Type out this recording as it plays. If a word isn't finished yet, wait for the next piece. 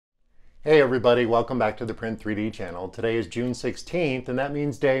Hey everybody, welcome back to the Print 3D channel. Today is June 16th, and that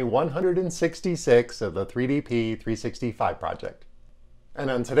means day 166 of the 3DP 365 project.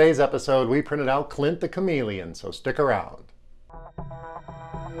 And on today's episode, we printed out Klint the Chameleon, so stick around.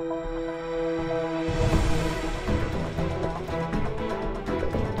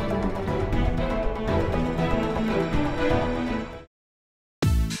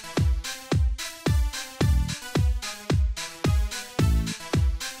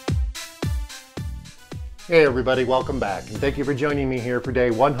 Hey everybody, welcome back, and thank you for joining me here for day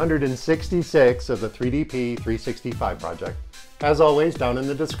 166 of the 3DP 365 project. As always, down in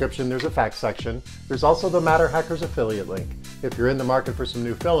the description there's a facts section. There's also the MatterHackers affiliate link. If you're in the market for some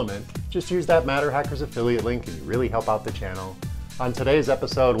new filament, just use that MatterHackers affiliate link and you really help out the channel. On today's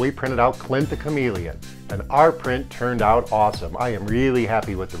episode, we printed out Klint the Chameleon, and our print turned out awesome. I am really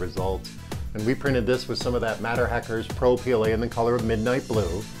happy with the results. And we printed this with some of that MatterHackers PRO PLA in the color of Midnight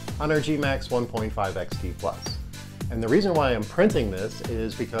Blue on our gMax 1.5 XT Plus. And the reason why I'm printing this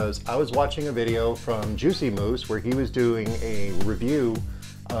is because I was watching a video from Juicy Moose where he was doing a review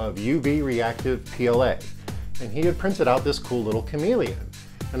of UV reactive PLA. And he had printed out this cool little chameleon.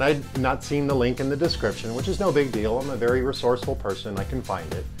 And I'd not seen the link in the description, which is no big deal. I'm a very resourceful person, I can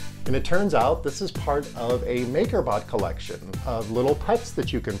find it. And it turns out this is part of a MakerBot collection of little pets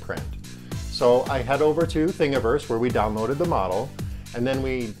that you can print. So I head over to Thingiverse where we downloaded the model, and then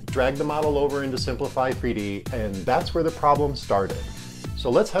we dragged the model over into Simplify3D, and that's where the problem started. So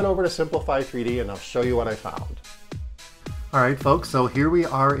let's head over to Simplify3D and I'll show you what I found. Alright folks, so here we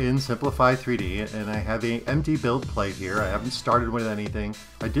are in Simplify3D, and I have an empty build plate here. I haven't started with anything.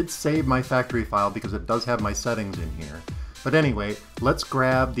 I did save my factory file because it does have my settings in here. But anyway, let's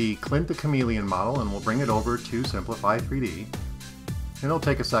grab the Klint the Chameleon model and we'll bring it over to Simplify3D. It'll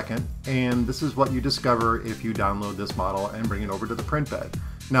take a second, and this is what you discover if you download this model and bring it over to the print bed.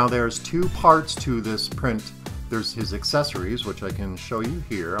 Now there's two parts to this print. There's his accessories, which I can show you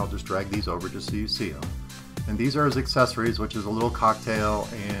here. I'll just drag these over just so you see them. And these are his accessories, which is a little cocktail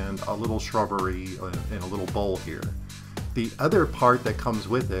and a little shrubbery and a little bowl here. The other part that comes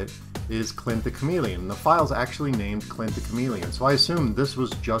with it is Klint the Chameleon. The file's actually named Klint the Chameleon, so I assumed this was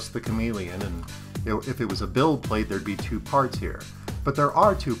just the chameleon, and if it was a build plate, there'd be two parts here. But there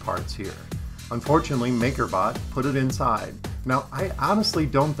are two parts here. Unfortunately, MakerBot put it inside. Now, I honestly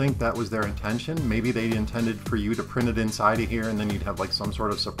don't think that was their intention. Maybe they intended for you to print it inside of here and then you'd have like some sort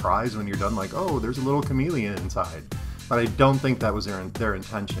of surprise when you're done, like, oh, there's a little chameleon inside. But I don't think that was their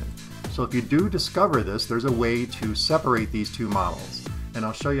intention. So if you do discover this, there's a way to separate these two models. And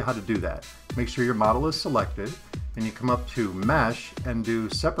I'll show you how to do that. Make sure your model is selected, and you come up to Mesh and do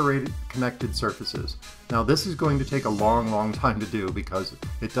Separated Connected Surfaces. Now this is going to take a long time to do because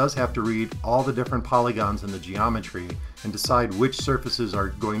it does have to read all the different polygons in the geometry and decide which surfaces are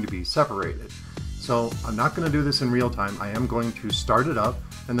going to be separated. So I'm not going to do this in real time. I am going to start it up,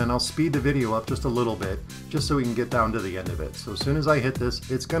 and then I'll speed the video up just a little bit just so we can get down to the end of it. So as soon as I hit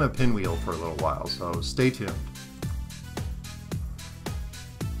this, it's going to pinwheel for a little while, so stay tuned.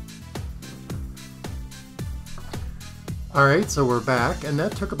 Alright, so we're back, and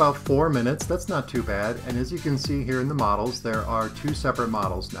that took about 4 minutes. That's not too bad. And as you can see here in the models, there are two separate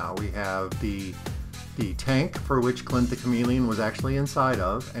models now. We have the tank, for which Klint the Chameleon was actually inside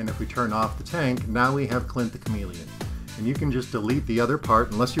of, and if we turn off the tank, now we have Klint the Chameleon. And you can just delete the other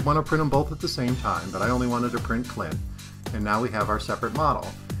part unless you want to print them both at the same time, but I only wanted to print Klint. And now we have our separate model.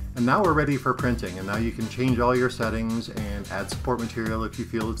 And now we're ready for printing, and now you can change all your settings and add support material if you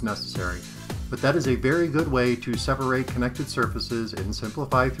feel it's necessary. But that is a very good way to separate connected surfaces in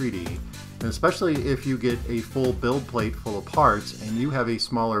Simplify3D, and especially if you get a full build plate full of parts and you have a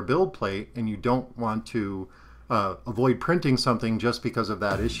smaller build plate and you don't want to avoid printing something just because of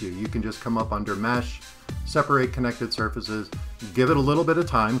that issue. You can just come up under Mesh, Separate Connected Surfaces, give it a little bit of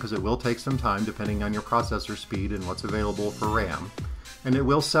time because it will take some time depending on your processor speed and what's available for RAM. And it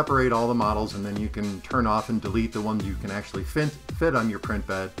will separate all the models, and then you can turn off and delete the ones you can actually fit on your print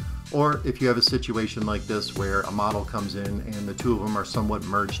bed. Or if you have a situation like this where a model comes in and the two of them are somewhat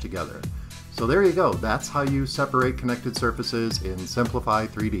merged together. So there you go, that's how you separate connected surfaces in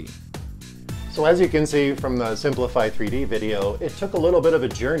Simplify3D. So as you can see from the Simplify3D video, it took a little bit of a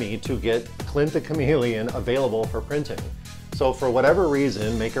journey to get Klint the Chameleon available for printing. So for whatever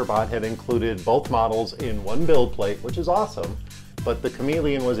reason, MakerBot had included both models in one build plate, which is awesome. But the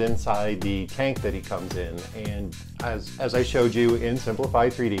chameleon was inside the tank that he comes in, and as I showed you in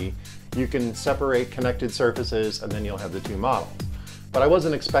Simplify3D, you can separate connected surfaces and then you'll have the two models. But I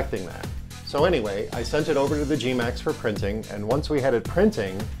wasn't expecting that. So anyway, I sent it over to the gMax for printing, and once we had it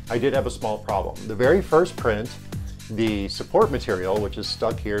printing, I did have a small problem. The very first print, the support material, which is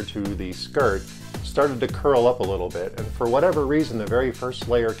stuck here to the skirt, started to curl up a little bit, and for whatever reason the very first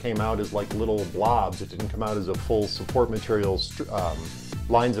layer came out as like little blobs. It didn't come out as a full support material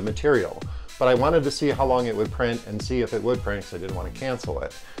lines of material. But I wanted to see how long it would print and see if it would print, because I didn't want to cancel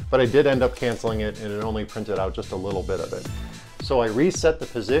it. But I did end up canceling it, and it only printed out just a little bit of it. So I reset the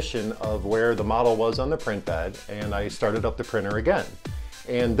position of where the model was on the print bed, and I started up the printer again.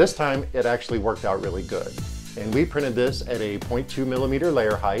 And this time it actually worked out really good. And we printed this at a 0.2 millimeter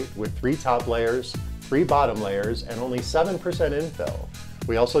layer height with 3 top layers, 3 bottom layers, and only 7% infill.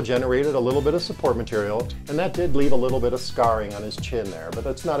 We also generated a little bit of support material, and that did leave a little bit of scarring on his chin there, but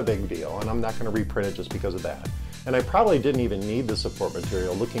that's not a big deal, and I'm not going to reprint it just because of that. And I probably didn't even need the support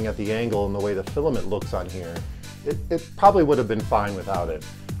material. Looking at the angle and the way the filament looks on here, it probably would have been fine without it.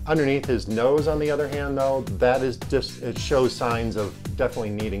 Underneath his nose, on the other hand, though, that is just, it shows signs of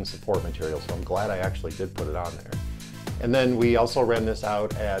definitely needing support material, so I'm glad I actually did put it on there. And then we also ran this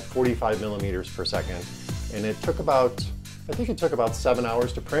out at 45 millimeters per second, and it took about, I think it took about 7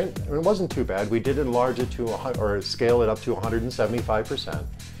 hours to print. I mean, it wasn't too bad. We did enlarge it to, or scale it up to 175%.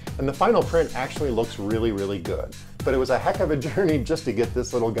 And the final print actually looks really, really good. But it was a heck of a journey just to get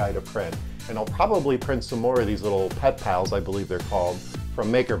this little guy to print. And I'll probably print some more of these little pet pals, I believe they're called,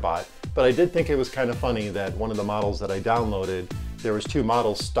 from MakerBot. But I did think it was kind of funny that one of the models that I downloaded, there was 2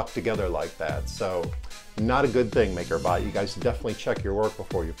 models stuck together like that. So not a good thing, MakerBot. You guys definitely check your work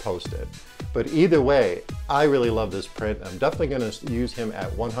before you post it. But either way, I really love this print. I'm definitely going to use him at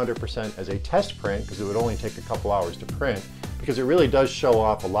 100% as a test print, because it would only take a couple hours to print, because it really does show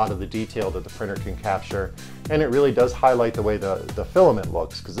off a lot of the detail that the printer can capture, and it really does highlight the way the filament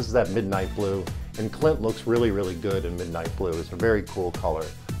looks, because this is that midnight blue, and Klint looks really, really good in midnight blue. It's a very cool color.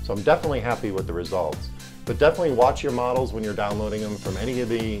 So I'm definitely happy with the results. But definitely watch your models when you're downloading them from any of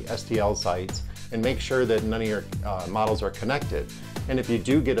the STL sites, and make sure that none of your models are connected. And if you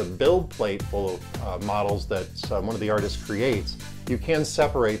do get a build plate full of models that one of the artists creates, you can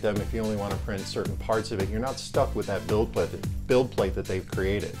separate them if you only want to print certain parts of it. You're not stuck with that build plate that they've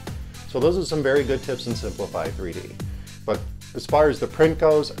created. So those are some very good tips in Simplify3D. But as far as the print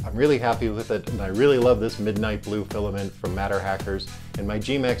goes, I'm really happy with it, and I really love this midnight blue filament from MatterHackers, and my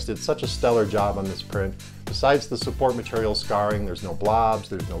gMax did such a stellar job on this print. Besides the support material scarring, there's no blobs,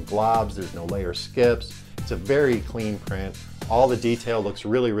 there's no globs, there's no layer skips. It's a very clean print. All the detail looks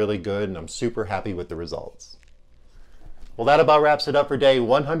really, really good, and I'm super happy with the results. Well, that about wraps it up for day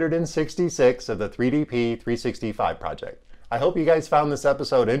 166 of the 3DP 365 project. I hope you guys found this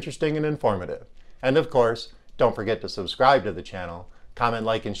episode interesting and informative. And of course, don't forget to subscribe to the channel, comment,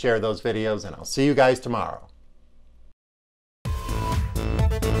 like, and share those videos, and I'll see you guys tomorrow.